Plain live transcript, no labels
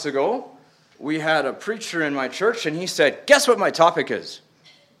Ago, we had a preacher in my church, and he said, "Guess what my topic is?"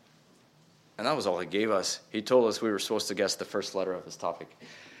 And that was all he gave us. He told us we were supposed to guess the first letter of his topic.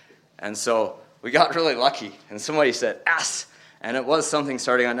 And so we got really lucky, and somebody said S, and it was something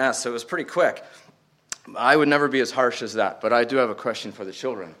starting on S, so it was pretty quick. I would never be as harsh as that, but I do have a question for the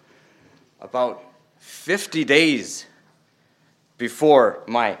children. About 50 days before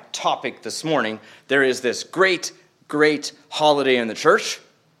my topic this morning, there is this great holiday in the church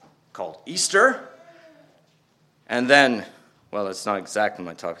called Easter. And then, well, it's not exactly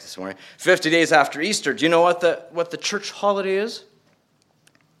my topic this morning. 50 days after Easter, do you know what the church holiday is?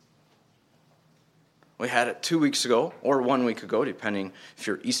 We had it 2 weeks ago, or 1 week ago, depending if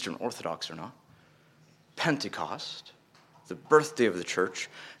you're Eastern Orthodox or not. Pentecost, the birthday of the church.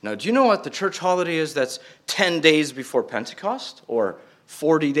 Now, do you know what the church holiday is that's 10 days before Pentecost, or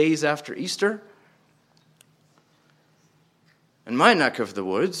 40 days after Easter? In my neck of the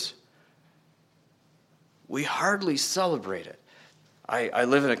woods, we hardly celebrate it. I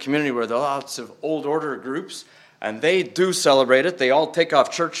live in a community where there are lots of old order groups, and they do celebrate it. They all take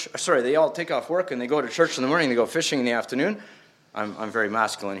off work, and they go to church in the morning, they go fishing in the afternoon. I'm very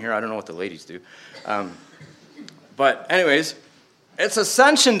masculine here. I don't know what the ladies do. But anyways, it's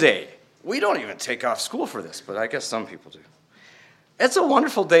Ascension Day. We don't even take off school for this, but I guess some people do. It's a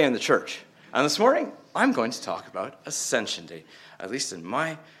wonderful day in the church. And this morning, I'm going to talk about Ascension Day. At least in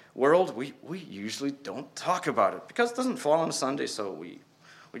my world, we usually don't talk about it because it doesn't fall on a Sunday, so we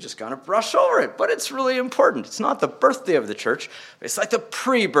just kind of brush over it. But it's really important. It's not the birthday of the church. It's like the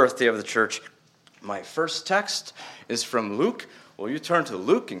pre-birthday of the church. My first text is from Luke. Well, you turn to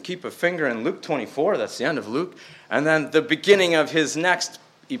Luke and keep a finger in Luke 24. That's the end of Luke. And then the beginning of his next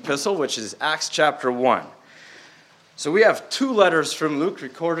epistle, which is Acts chapter 1. So we have two letters from Luke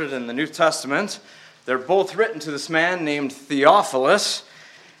recorded in the New Testament. They're both written to this man named Theophilus.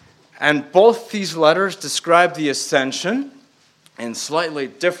 And both these letters describe the ascension in slightly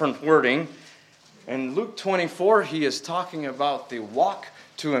different wording. In Luke 24, he is talking about the walk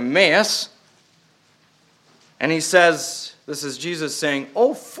to Emmaus. And he says, this is Jesus saying,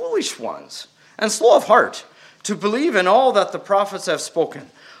 "O foolish ones, and slow of heart, to believe in all that the prophets have spoken.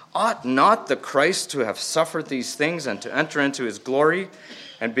 Ought not the Christ to have suffered these things and to enter into his glory?"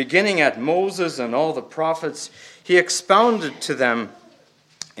 And beginning at Moses and all the prophets, he expounded to them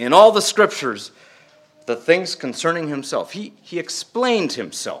in all the scriptures the things concerning himself. He explained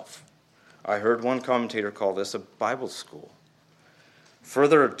himself. I heard one commentator call this a Bible school.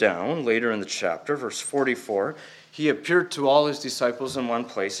 Further down, later in the chapter, verse 44, he appeared to all his disciples in one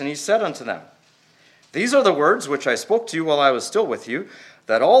place, and he said unto them, "These are the words which I spoke to you while I was still with you,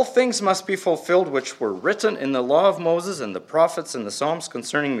 that all things must be fulfilled which were written in the law of Moses and the prophets and the Psalms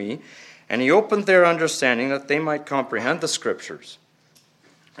concerning me." And he opened their understanding that they might comprehend the scriptures.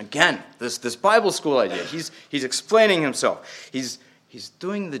 Again, this Bible school idea. He's explaining himself. He's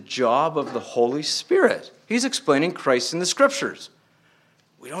doing the job of the Holy Spirit. He's explaining Christ in the scriptures.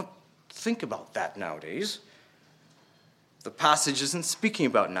 We don't think about that nowadays. The passage isn't speaking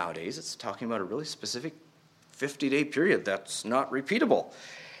about nowadays. It's talking about a really specific 50-day period that's not repeatable.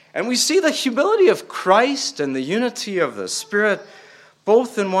 And we see the humility of Christ and the unity of the Spirit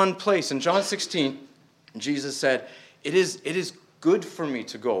both in one place. In John 16, Jesus said, it is good for me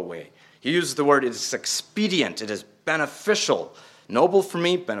to go away. He used the word, it is expedient, it is beneficial, noble for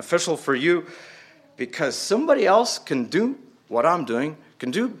me, beneficial for you, because somebody else can do what I'm doing,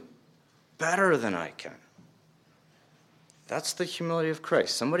 can do better than I can. That's the humility of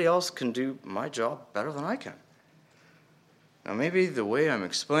Christ. Somebody else can do my job better than I can. Now, maybe the way I'm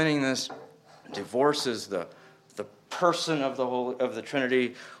explaining this divorces the person of the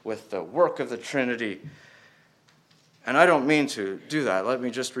Trinity with the work of the Trinity. And I don't mean to do that. Let me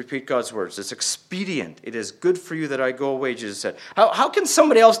just repeat God's words. It's expedient. It is good for you that I go away, Jesus said. How can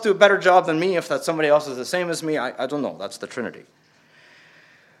somebody else do a better job than me if that somebody else is the same as me? I don't know. That's the Trinity.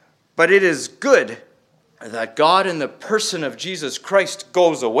 But it is good that God in the person of Jesus Christ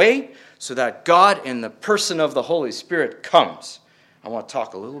goes away so that God in the person of the Holy Spirit comes. I want to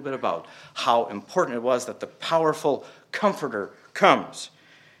talk a little bit about how important it was that the powerful Comforter comes.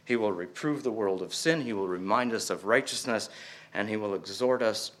 He will reprove the world of sin. He will remind us of righteousness. And he will exhort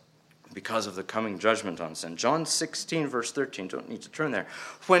us because of the coming judgment on sin. John 16, verse 13. Don't need to turn there.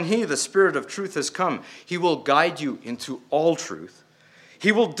 When he, the Spirit of truth, has come, he will guide you into all truth.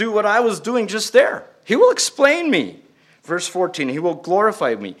 He will do what I was doing just there. He will explain me. Verse 14, he will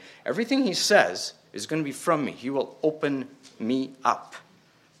glorify me. Everything he says is going to be from me. He will open me up.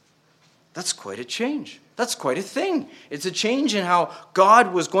 That's quite a change. That's quite a thing. It's a change in how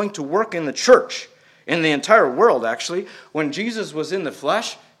God was going to work in the church, in the entire world, actually. When Jesus was in the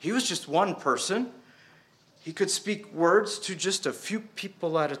flesh, He was just one person. He could speak words to just a few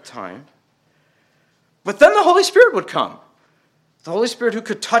people at a time. But then the Holy Spirit would come. The Holy Spirit who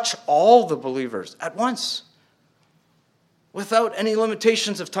could touch all the believers at once, without any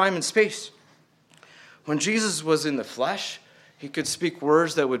limitations of time and space. When Jesus was in the flesh, he could speak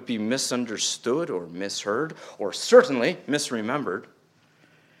words that would be misunderstood or misheard, or certainly misremembered.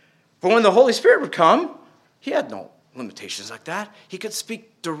 But when the Holy Spirit would come, he had no limitations like that. He could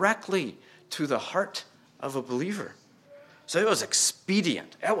speak directly to the heart of a believer. So it was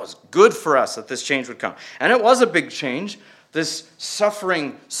expedient. It was good for us that this change would come. And it was a big change. This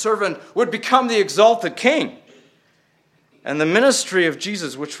suffering servant would become the exalted king. And the ministry of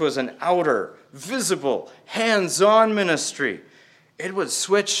Jesus, which was an outer, visible, hands-on ministry, it would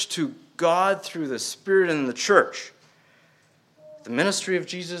switch to God through the Spirit in the church. The ministry of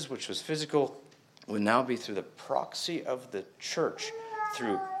Jesus, which was physical, would now be through the proxy of the church,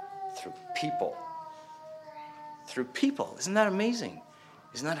 through people. Through people. Isn't that amazing?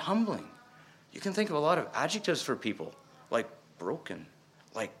 Isn't that humbling? You can think of a lot of adjectives for people, like broken,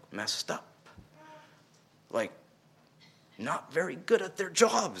 like messed up, like not very good at their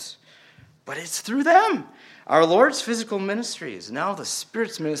jobs. But it's through them. Our Lord's physical ministry is now the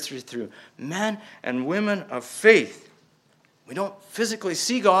Spirit's ministry through men and women of faith. We don't physically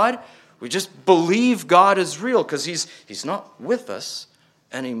see God. We just believe God is real because he's not with us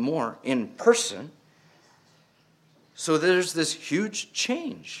anymore in person. So there's this huge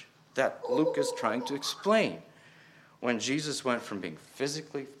change that Luke is trying to explain. When Jesus went from being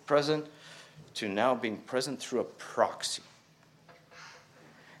physically present to now being present through a proxy.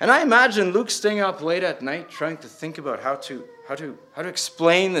 And I imagine Luke staying up late at night trying to think about how to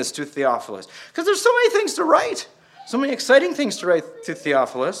explain this to Theophilus. Because there's so many things to write. So many exciting things to write to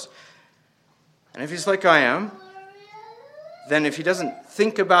Theophilus. And if he's like I am, then if he doesn't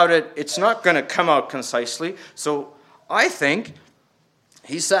think about it, it's not going to come out concisely. So I think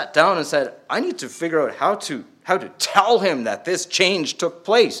he sat down and said, I need to figure out how to tell him that this change took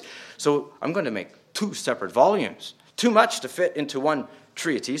place. So I'm going to make 2 separate volumes. Too much to fit into one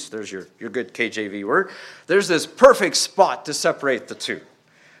treatise. There's your good KJV word. There's this perfect spot to separate the two.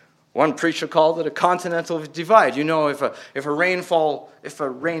 One preacher called it a continental divide. You know, if a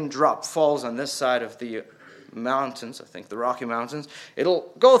raindrop falls on this side of the mountains, I think the Rocky Mountains,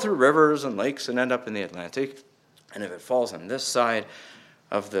 it'll go through rivers and lakes and end up in the Atlantic. And if it falls on this side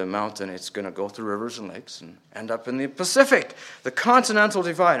of the mountain, it's going to go through rivers and lakes and end up in the Pacific. The continental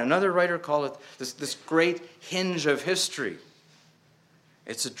divide. Another writer called it this great hinge of history.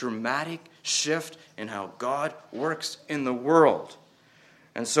 It's a dramatic shift in how God works in the world.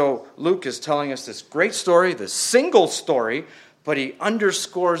 And so Luke is telling us this great story, this single story, but he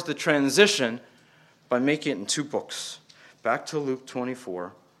underscores the transition by making it in 2 books. Back to Luke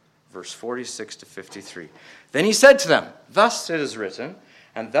 24, verse 46 to 53. Then he said to them, Thus it is written,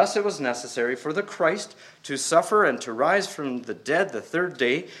 and thus it was necessary for the Christ to suffer and to rise from the dead the 3rd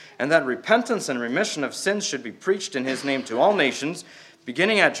day, and that repentance and remission of sins should be preached in his name to all nations,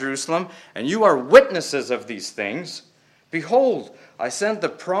 beginning at Jerusalem, and you are witnesses of these things. Behold, I send the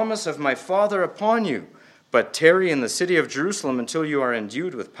promise of my Father upon you, but tarry in the city of Jerusalem until you are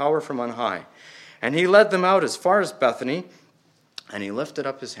endued with power from on high. And he led them out as far as Bethany, and he lifted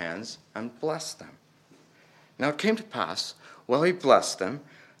up his hands and blessed them. Now it came to pass, while he blessed them,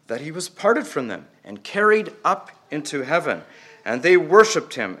 that he was parted from them and carried up into heaven. And they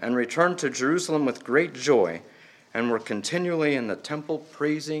worshipped him and returned to Jerusalem with great joy, and were continually in the temple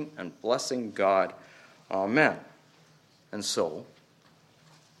praising and blessing God. Amen. And so,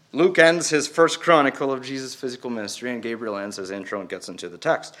 Luke ends his first chronicle of Jesus' physical ministry, and Gabriel ends his intro and gets into the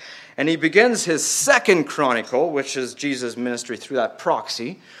text. And he begins his second chronicle, which is Jesus' ministry through that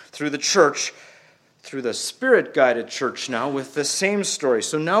proxy, through the church, through the Spirit-guided church now, with the same story.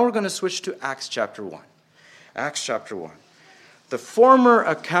 So now we're going to switch to Acts chapter 1. Acts chapter 1. The former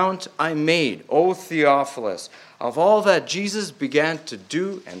account I made, O Theophilus, of all that Jesus began to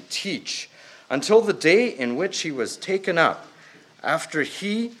do and teach, until the day in which he was taken up, after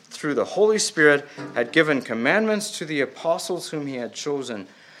he, through the Holy Spirit, had given commandments to the apostles whom he had chosen,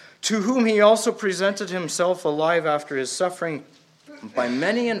 to whom he also presented himself alive after his suffering by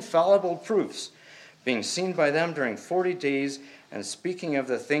many infallible proofs, being seen by them during 40 days, and speaking of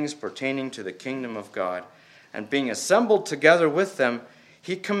the things pertaining to the kingdom of God. And being assembled together with them,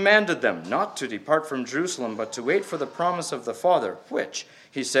 he commanded them not to depart from Jerusalem, but to wait for the promise of the Father, which,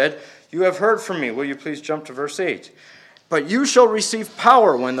 he said, you have heard from me. Will you please jump to verse 8? But you shall receive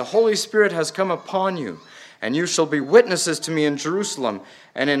power when the Holy Spirit has come upon you, and you shall be witnesses to me in Jerusalem,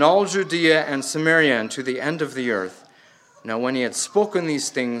 and in all Judea and Samaria, and to the end of the earth. Now when he had spoken these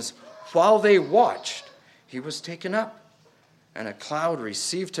things, while they watched, he was taken up, and a cloud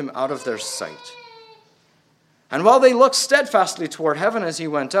received him out of their sight. And while they looked steadfastly toward heaven as he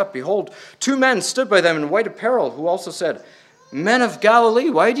went up, behold, 2 men stood by them in white apparel, who also said, Men of Galilee,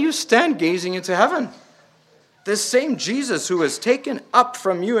 why do you stand gazing into heaven? This same Jesus who was taken up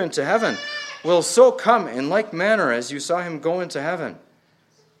from you into heaven will so come in like manner as you saw him go into heaven.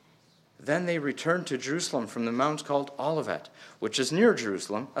 Then they returned to Jerusalem from the mount called Olivet, which is near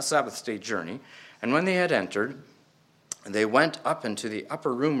Jerusalem, a Sabbath-day journey. And when they had entered, they went up into the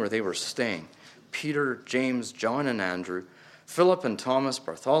upper room where they were staying. Peter, James, John, and Andrew, Philip and Thomas,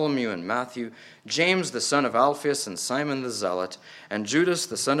 Bartholomew and Matthew, James the son of Alphaeus and Simon the Zealot, and Judas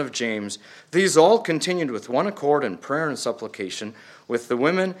the son of James. These all continued with one accord in prayer and supplication with the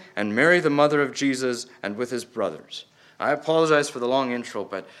women and Mary the mother of Jesus and with his brothers. I apologize for the long intro,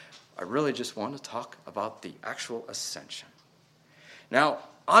 but I really just want to talk about the actual ascension. Now,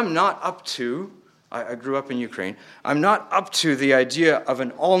 I'm not up to, I grew up in Ukraine, I'm not up to the idea of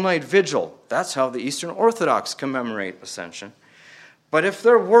an all-night vigil. That's how the Eastern Orthodox commemorate Ascension. But if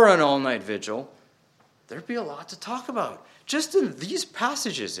there were an all-night vigil, there'd be a lot to talk about. Just in these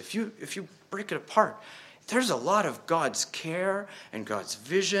passages, if you break it apart, there's a lot of God's care and God's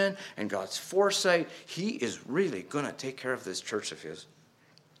vision and God's foresight. He is really going to take care of this church of his.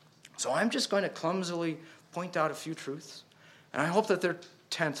 So I'm just going to clumsily point out a few truths, and I hope that they're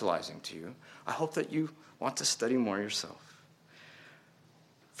tantalizing to you. I hope that you want to study more yourself.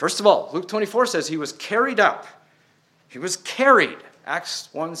 First of all, Luke 24 says he was carried up. He was carried. Acts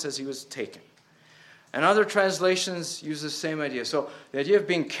 1 says he was taken. And other translations use the same idea. So the idea of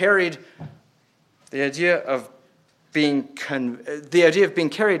being carried, the idea of being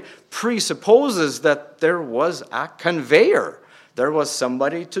carried presupposes that there was a conveyor. There was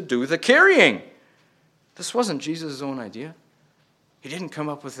somebody to do the carrying. This wasn't Jesus' own idea. He didn't come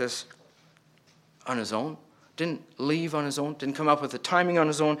up with this on his own. Didn't leave on his own. Didn't come up with the timing on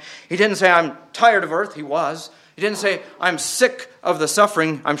his own. He didn't say, I'm tired of earth. He was. He didn't say, I'm sick of the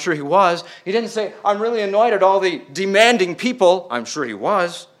suffering. I'm sure he was. He didn't say, I'm really annoyed at all the demanding people. I'm sure he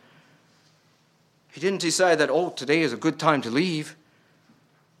was. He didn't decide that, today is a good time to leave.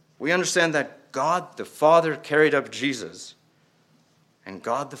 We understand that God the Father carried up Jesus, and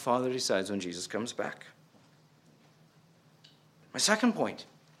God the Father decides when Jesus comes back. My second point,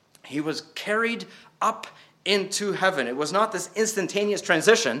 he was carried up into heaven. It was not this instantaneous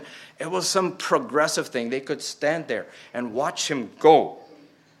transition. It was some progressive thing. They could stand there and watch him go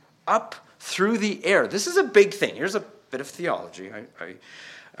up through the air. This is a big thing. Here's a bit of theology.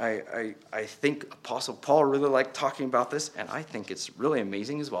 I think Apostle Paul really liked talking about this, and I think it's really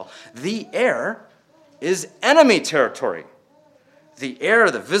amazing as well. The air is enemy territory. The air,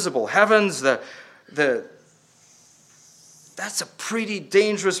 the visible heavens, that's a pretty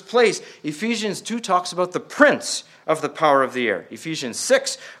dangerous place. Ephesians 2 talks about the prince of the power of the air. Ephesians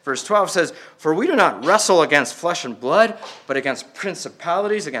 6, verse 12 says, For we do not wrestle against flesh and blood, but against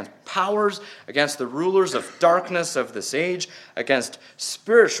principalities, against powers, against the rulers of darkness of this age, against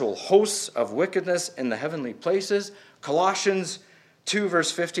spiritual hosts of wickedness in the heavenly places. Colossians 2,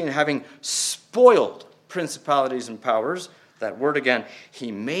 verse 15, having spoiled principalities and powers, that word again,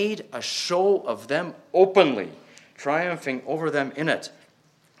 he made a show of them openly, triumphing over them in it.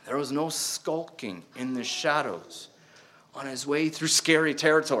 There was no skulking in the shadows on his way through scary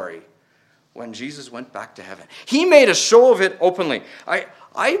territory when Jesus went back to heaven. He made a show of it openly. I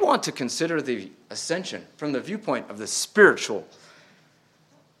want to consider the ascension from the viewpoint of the spiritual.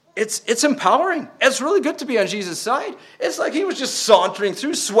 It's empowering. It's really good to be on Jesus' side. It's like he was just sauntering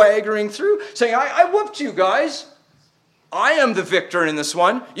through, swaggering through, saying, I whooped you guys. I am the victor in this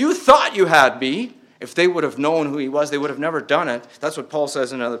one. You thought you had me. If they would have known who he was, they would have never done it. That's what Paul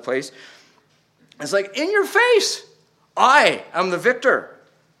says in another place. It's like, in your face, I am the victor.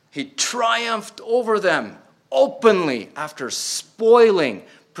 He triumphed over them openly after spoiling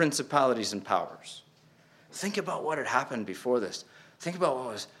principalities and powers. Think about what had happened before this. Think about what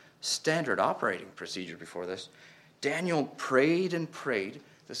was standard operating procedure before this. Daniel prayed and prayed.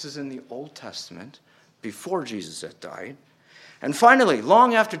 This is in the Old Testament, before Jesus had died. And finally,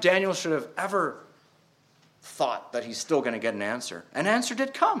 long after Daniel should have ever thought that he's still going to get an answer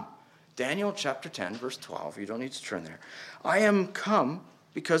did come. Daniel chapter 10, verse 12. You don't need to turn there. I am come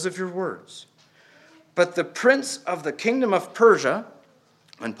because of your words. But the prince of the kingdom of Persia,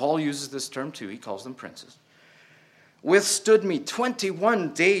 and Paul uses this term too, he calls them princes, withstood me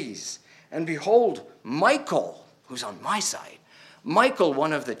 21 days. And behold, Michael, who's on my side, Michael,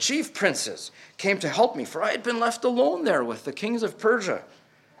 one of the chief princes, came to help me, for I had been left alone there with the kings of Persia.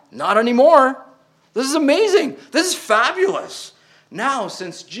 Not anymore. This is amazing. This is fabulous. Now,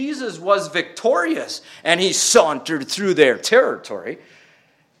 since Jesus was victorious and he sauntered through their territory,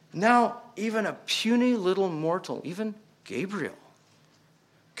 now even a puny little mortal, even Gabriel,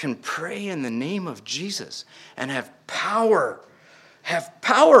 can pray in the name of Jesus and have power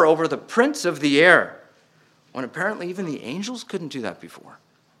over the prince of the air, when apparently even the angels couldn't do that before.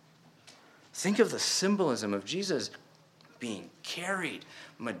 Think of the symbolism of Jesus being carried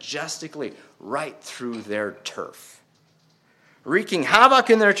majestically right through their turf, wreaking havoc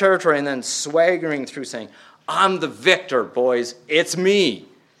in their territory, and then swaggering through saying, I'm the victor, boys, it's me.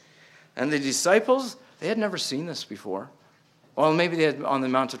 And the disciples, they had never seen this before. Well, maybe they had on the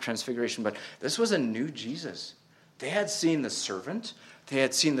Mount of Transfiguration, but this was a new Jesus. They had seen the servant, they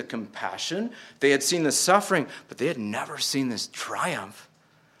had seen the compassion, they had seen the suffering, but they had never seen this triumph.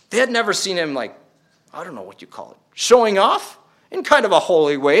 They had never seen him like, I don't know what you call it, showing off in kind of a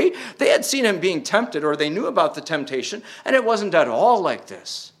holy way. They had seen him being tempted, or they knew about the temptation, and it wasn't at all like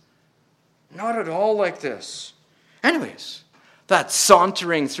this. Not at all like this. Anyways, that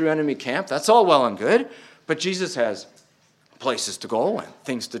sauntering through enemy camp, that's all well and good, but Jesus has places to go and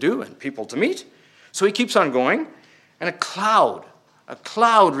things to do and people to meet. So he keeps on going, and a cloud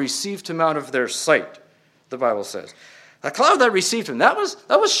received him out of their sight, the Bible says. A cloud that received him, that was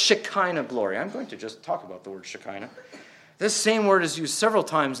Shekinah glory. I'm going to just talk about the word Shekinah. This same word is used several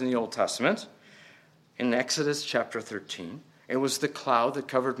times in the Old Testament. In Exodus chapter 13, it was the cloud that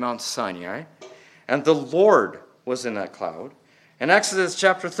covered Mount Sinai, and the Lord was in that cloud. In Exodus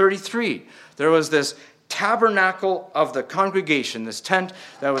chapter 33, there was this tabernacle of the congregation, this tent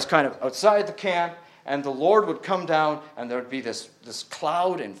that was kind of outside the camp, and the Lord would come down, and there would be this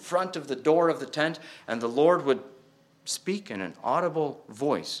cloud in front of the door of the tent, and the Lord would speak in an audible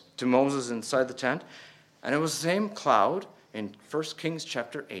voice to Moses inside the tent. And it was the same cloud in 1 Kings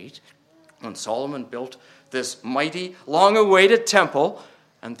chapter 8, when Solomon built this mighty, long-awaited temple,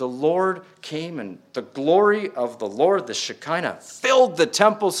 and the Lord came, and the glory of the Lord, the Shekinah, filled the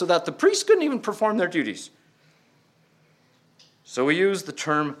temple so that the priests couldn't even perform their duties. So we use the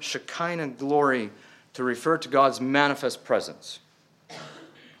term Shekinah glory to refer to God's manifest presence.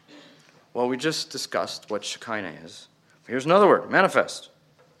 Well, we just discussed what Shekinah is. Here's another word, manifest.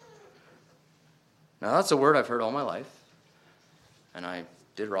 Now, that's a word I've heard all my life, and I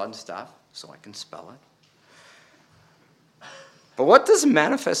did rod and staff, so I can spell it. But what does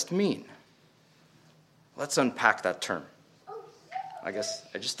manifest mean? Let's unpack that term. I guess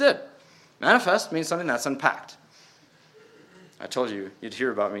I just did. Manifest means something that's unpacked. I told you you'd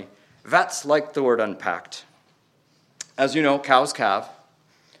hear about me. Vets like the word unpacked. As you know, cows calve,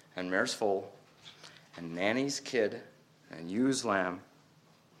 and mares foal, and nanny's kid, and ewe's lamb.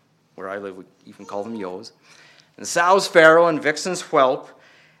 Where I live, we even call them ewes. And sows farrow, and vixens whelp,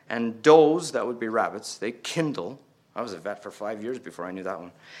 and does, that would be rabbits, they kindle. I was a vet for 5 years before I knew that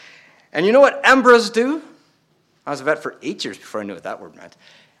one. And you know what embras do? I was a vet for 8 years before I knew what that word meant.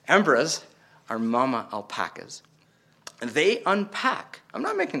 Embras are mama alpacas. And they unpack. I'm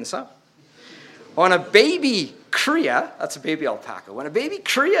not making this up. When a baby cria, that's a baby alpaca, when a baby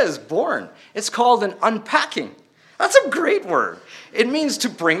cria is born, it's called an unpacking. That's a great word. It means to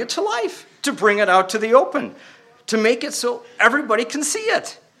bring it to life, to bring it out to the open, to make it so everybody can see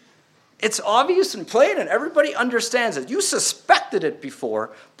it. It's obvious and plain, and everybody understands it. You suspected it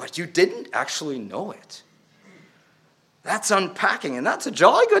before, but you didn't actually know it. That's unpacking, and that's a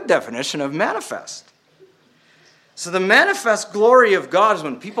jolly good definition of manifest. So the manifest glory of God is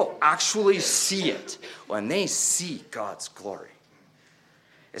when people actually see it, when they see God's glory.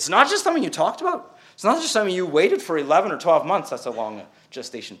 It's not just something you talked about. It's not just something you waited for 11 or 12 months. That's how long a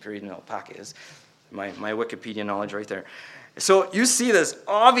gestation period in an alpaca is. My Wikipedia knowledge right there. So you see this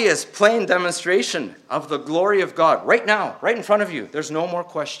obvious, plain demonstration of the glory of God right now, right in front of you. There's no more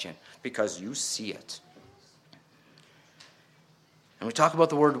question because you see it. And we talk about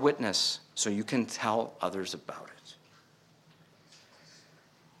the word witness so you can tell others about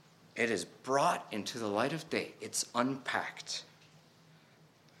it. It is brought into the light of day. It's unpacked.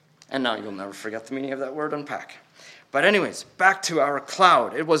 And now you'll never forget the meaning of that word, unpack. But anyways, back to our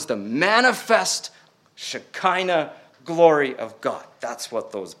cloud. It was the manifest Shekinah glory of God. That's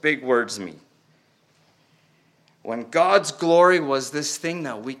what those big words mean. When God's glory was this thing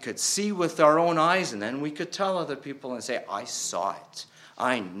that we could see with our own eyes, and then we could tell other people and say, I saw it.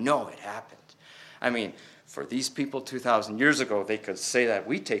 I know it happened. I mean, for these people 2,000 years ago, they could say that.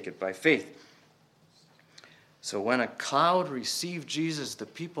 We take it by faith. So when a cloud received Jesus, the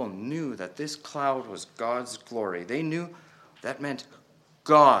people knew that this cloud was God's glory. They knew that meant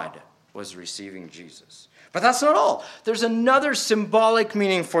God was receiving Jesus. But that's not all. There's another symbolic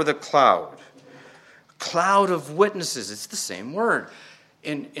meaning for the cloud. cloud of witnesses. It's the same word.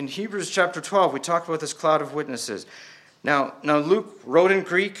 In Hebrews chapter 12, we talked about this cloud of witnesses. Now Luke wrote in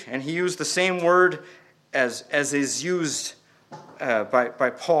Greek, and he used the same word as is used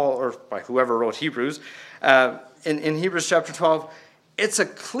by Paul, or by whoever wrote Hebrews. In Hebrews chapter 12, it's a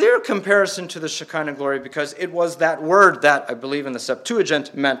clear comparison to the Shekinah glory because it was that word that, I believe in the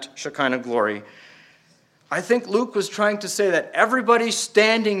Septuagint, meant Shekinah glory. I think Luke was trying to say that everybody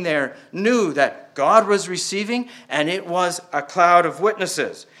standing there knew that God was receiving, and it was a cloud of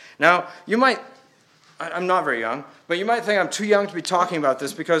witnesses. Now, you might, I'm not very young, but you might think I'm too young to be talking about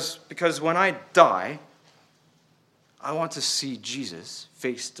this because when I die, I want to see Jesus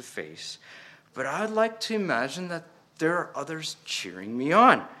face to face. But I'd like to imagine that there are others cheering me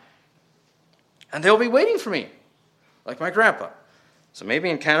on. And they'll be waiting for me, like my grandpa. So maybe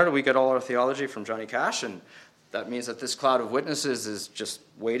in Canada we get all our theology from Johnny Cash, and that means that this cloud of witnesses is just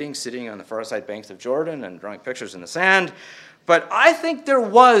waiting, sitting on the far side banks of Jordan and drawing pictures in the sand. But I think there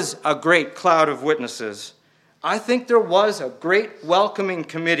was a great cloud of witnesses. I think there was a great welcoming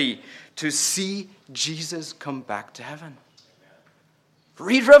committee to see Jesus come back to heaven.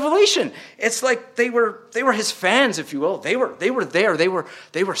 Read Revelation. It's like they were his fans, if you will. They were there. They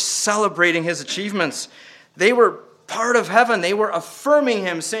were celebrating his achievements. They were part of heaven. They were affirming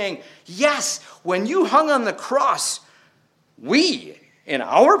him, saying, yes, when you hung on the cross, we, in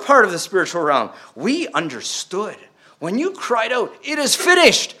our part of the spiritual realm, we understood. When you cried out, it is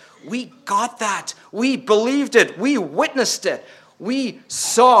finished, we got that. We believed it. We witnessed it. We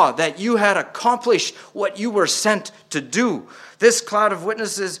saw that you had accomplished what you were sent to do. This cloud of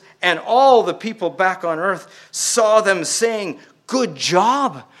witnesses and all the people back on earth saw them saying, good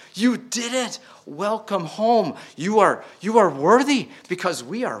job. You did it. Welcome home. You are worthy because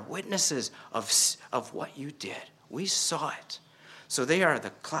we are witnesses of what you did. We saw it. So they are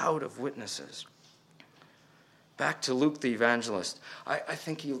the cloud of witnesses. Back to Luke the evangelist. I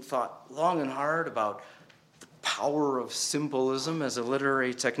think he thought long and hard about the power of symbolism as a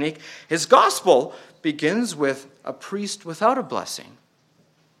literary technique. His gospel begins with a priest without a blessing.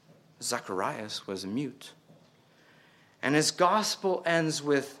 Zacharias was mute. And his gospel ends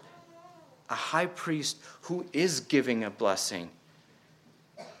with a high priest who is giving a blessing.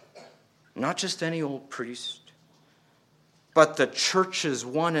 Not just any old priest, but the church's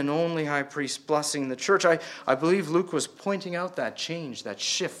one and only high priest blessing the church. I believe Luke was pointing out that change, that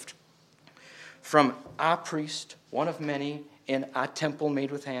shift from a priest, one of many, in a temple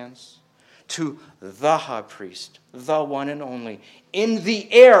made with hands, to the high priest, the one and only, in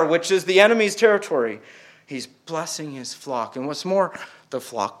the air, which is the enemy's territory. He's blessing his flock. And what's more, the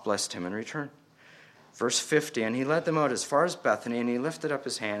flock blessed him in return. Verse 50, and he led them out as far as Bethany, and he lifted up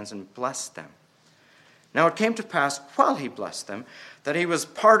his hands and blessed them. Now it came to pass, while he blessed them, that he was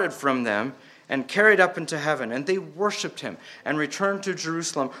parted from them and carried up into heaven. And they worshipped him and returned to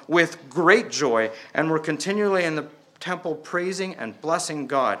Jerusalem with great joy and were continually in the temple praising and blessing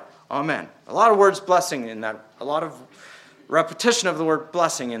God. Amen. A lot of words blessing in that, a lot of repetition of the word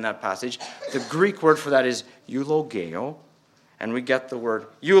blessing in that passage. The Greek word for that is eulogeo, and we get the word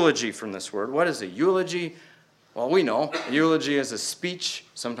eulogy from this word. What is a eulogy? Well, we know a eulogy is a speech,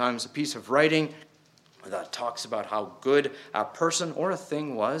 sometimes a piece of writing that talks about how good a person or a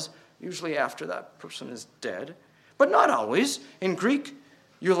thing was, usually after that person is dead, but not always. In Greek,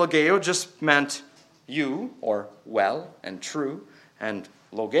 eulogeo just meant you, or well and true, and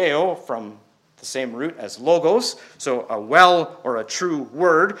logeo from the same root as logos, so a well or a true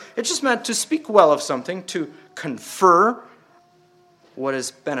word. It just meant to speak well of something, to confer what is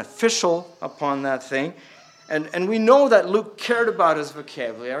beneficial upon that thing. And we know that Luke cared about his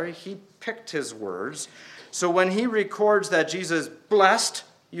vocabulary. He picked his words. So when he records that Jesus blessed,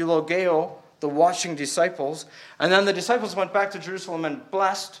 eulogeo, the watching disciples, and then the disciples went back to Jerusalem and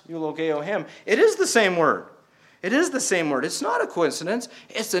blessed, eulogeo, him, it is the same word. It is the same word. It's not a coincidence.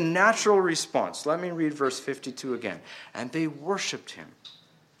 It's a natural response. Let me read verse 52 again. And they worshipped him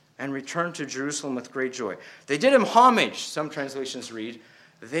and returned to Jerusalem with great joy. They did him homage, some translations read.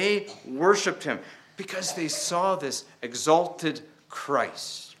 They worshipped him because they saw this exalted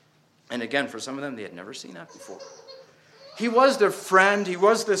Christ. And again, for some of them, they had never seen that before. He was their friend. He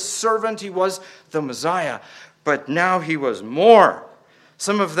was the servant. He was the Messiah. But now he was more.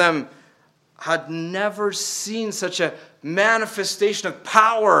 Some of them had never seen such a manifestation of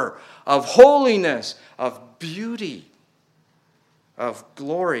power, of holiness, of beauty, of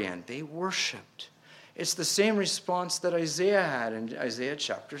glory, and they worshipped. It's the same response that Isaiah had in Isaiah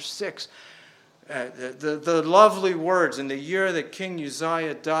chapter 6. The lovely words, in the year that King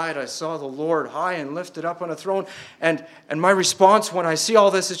Uzziah died, I saw the Lord high and lifted up on a throne. And my response when I see all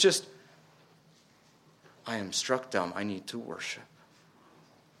this is just, I am struck dumb. I need to worship.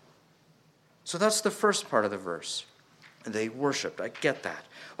 So that's the first part of the verse. They worshiped. I get that.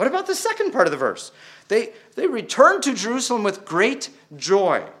 What about the second part of the verse? They returned to Jerusalem with great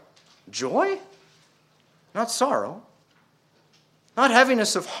joy. Joy? Not sorrow. Not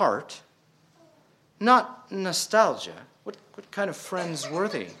heaviness of heart. Not nostalgia. What kind of friends were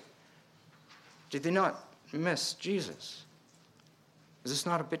they? Did they not miss Jesus? Is this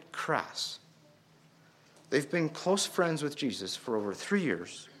not a bit crass? They've been close friends with Jesus for over 3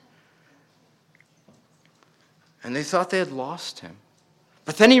 years. And they thought they had lost him.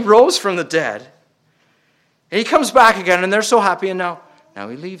 But then he rose from the dead. And he comes back again, and they're so happy, and now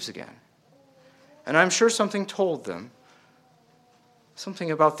he leaves again. And I'm sure something told them, something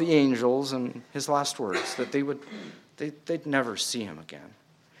about the angels and his last words, that they'd never see him again.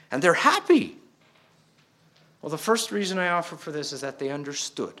 And they're happy. Well, the first reason I offer for this is that they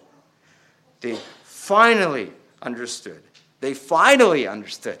understood. They finally understood. They finally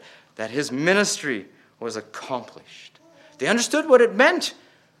understood that his ministry was accomplished. They understood what it meant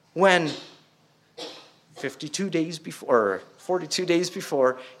when 42 days before,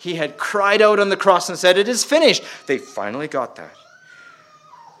 he had cried out on the cross and said, "It is finished." They finally got that.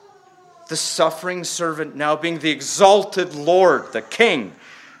 The suffering servant now being the exalted Lord, the King.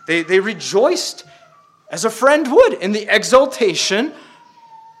 They rejoiced as a friend would in the exaltation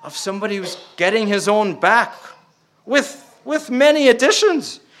of somebody who's getting his own back with many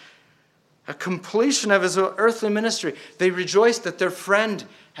additions. A completion of his earthly ministry. They rejoiced that their friend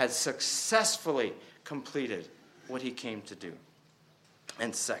had successfully completed what he came to do.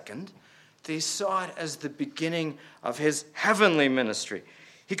 And second, they saw it as the beginning of his heavenly ministry.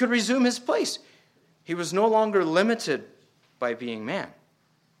 He could resume his place. He was no longer limited by being man.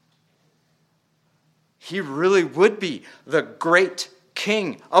 He really would be the great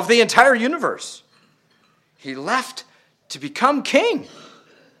king of the entire universe. He left to become king.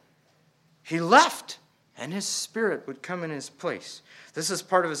 He left, and his Spirit would come in his place. This is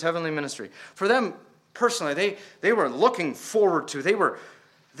part of his heavenly ministry. For them, personally, they were looking forward to, they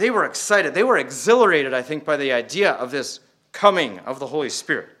were excited, they were exhilarated, I think, by the idea of this coming of the Holy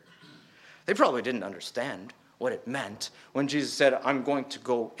Spirit. They probably didn't understand what it meant when Jesus said, "I'm going to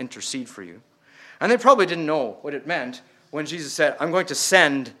go intercede for you." And they probably didn't know what it meant when Jesus said, "I'm going to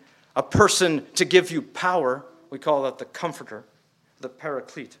send a person to give you power." We call that the Comforter, the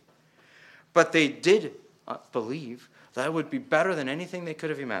Paraclete. But they did believe that it would be better than anything they could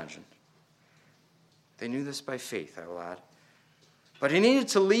have imagined. They knew this by faith, I will add. But he needed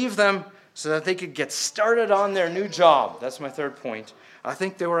to leave them so that they could get started on their new job. That's my third point. I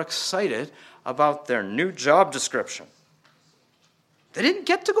think they were excited about their new job description. They didn't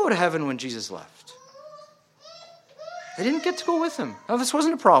get to go to heaven when Jesus left. They didn't get to go with him. Now, this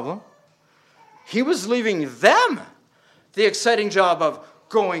wasn't a problem. He was leaving them the exciting job of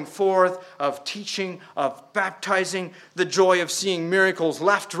going forth, of teaching, of baptizing, the joy of seeing miracles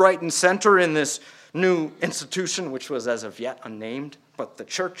left, right, and center in this new institution, which was as of yet unnamed, but the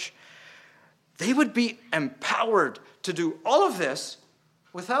church. They would be empowered to do all of this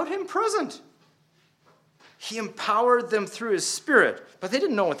without him present. He empowered them through his Spirit, but they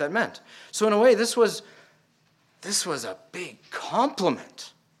didn't know what that meant. So in a way, this was a big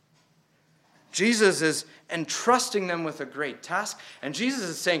compliment. Jesus is entrusting them with a great task, and Jesus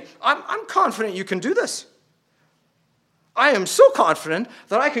is saying, I'm confident you can do this. I am so confident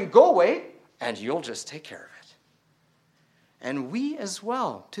that I can go away, and you'll just take care of it. And we as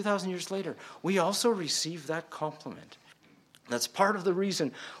well, 2,000 years later, we also receive that compliment. That's part of the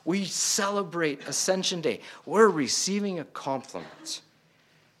reason we celebrate Ascension Day. We're receiving a compliment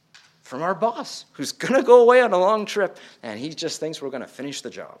from our boss, who's going to go away on a long trip, and he just thinks we're going to finish the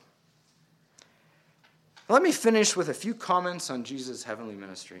job. Let me finish with a few comments on Jesus' heavenly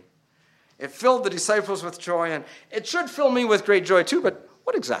ministry. It filled the disciples with joy, and it should fill me with great joy too, but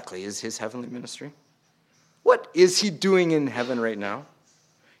what exactly is his heavenly ministry? What is he doing in heaven right now?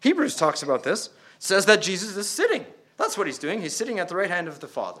 Hebrews talks about this. It says that Jesus is sitting. That's what he's doing. He's sitting at the right hand of the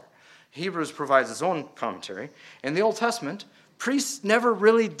Father. Hebrews provides his own commentary. In the Old Testament, priests never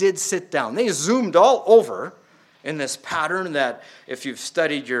really did sit down. They zoomed all over in this pattern that if you've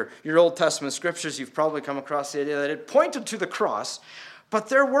studied your Old Testament scriptures, you've probably come across the idea that it pointed to the cross, but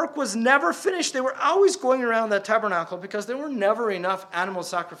their work was never finished. They were always going around that tabernacle because there were never enough animal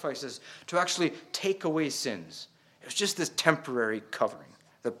sacrifices to actually take away sins. It was just this temporary covering,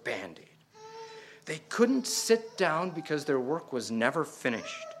 the Band-Aid. They couldn't sit down because their work was never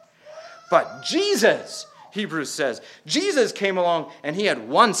finished. But Jesus, Hebrews says, Jesus came along and he had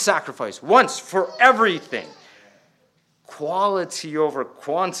one sacrifice, once for everything. quality over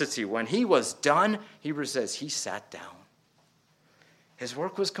quantity. When he was done, Hebrews says he sat down. His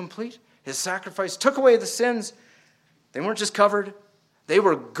work was complete. His sacrifice took away the sins. They weren't just covered, they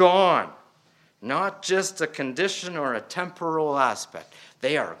were gone. Not just a condition or a temporal aspect.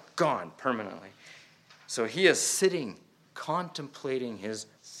 They are gone permanently. So he is sitting, contemplating his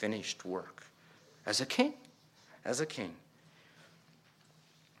finished work as a king. As a king.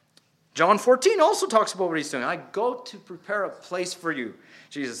 John 14 also talks about what he's doing. I go to prepare a place for you,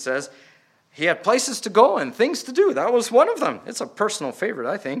 Jesus says. He had places to go and things to do. That was one of them. It's a personal favorite,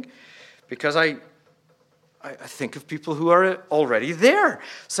 I think, because I think of people who are already there.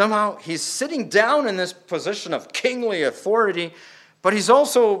 Somehow he's sitting down in this position of kingly authority, but he's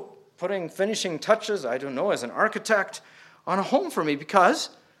also putting finishing touches, I don't know, as an architect on a home for me because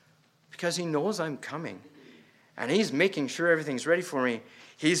he knows I'm coming. And he's making sure everything's ready for me.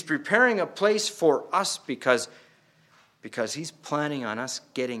 He's preparing a place for us because he's planning on us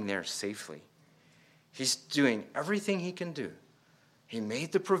getting there safely. He's doing everything he can do. He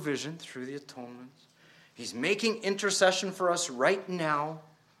made the provision through the atonement. He's making intercession for us right now.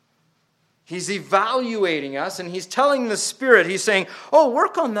 He's evaluating us, and he's telling the Spirit, he's saying, oh,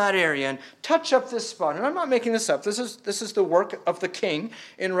 work on that area and touch up this spot. And I'm not making this up. This is the work of the king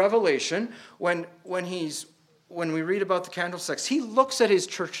in Revelation when we read about the candlesticks. He looks at his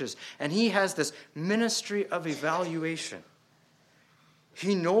churches, and he has this ministry of evaluation.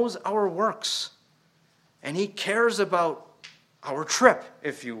 He knows our works, and he cares about our trip,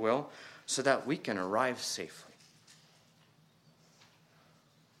 if you will, so that we can arrive safely.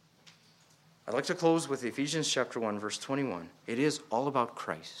 I'd like to close with Ephesians chapter 1, verse 21. It is all about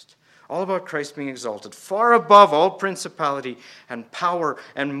Christ. All about Christ being exalted, far above all principality and power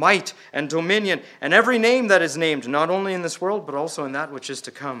and might and dominion and every name that is named, not only in this world, but also in that which is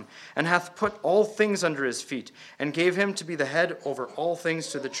to come, and hath put all things under his feet, and gave him to be the head over all things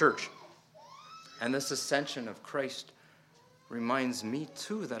to the church. And this ascension of Christ reminds me,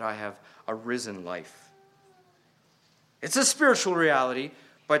 too, that I have a risen life. It's a spiritual reality,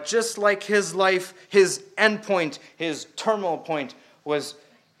 but just like his life, his end point, his terminal point was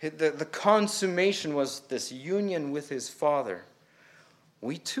the consummation, was this union with his Father.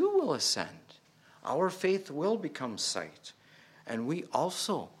 We too will ascend. Our faith will become sight. And we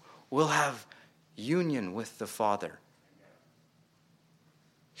also will have union with the Father.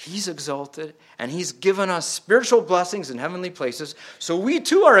 He's exalted, and he's given us spiritual blessings in heavenly places. So we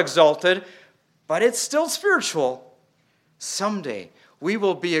too are exalted, but it's still spiritual. Someday we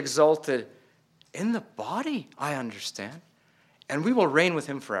will be exalted in the body, I understand. And we will reign with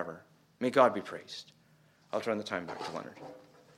him forever. May God be praised. I'll turn the time back to Leonard.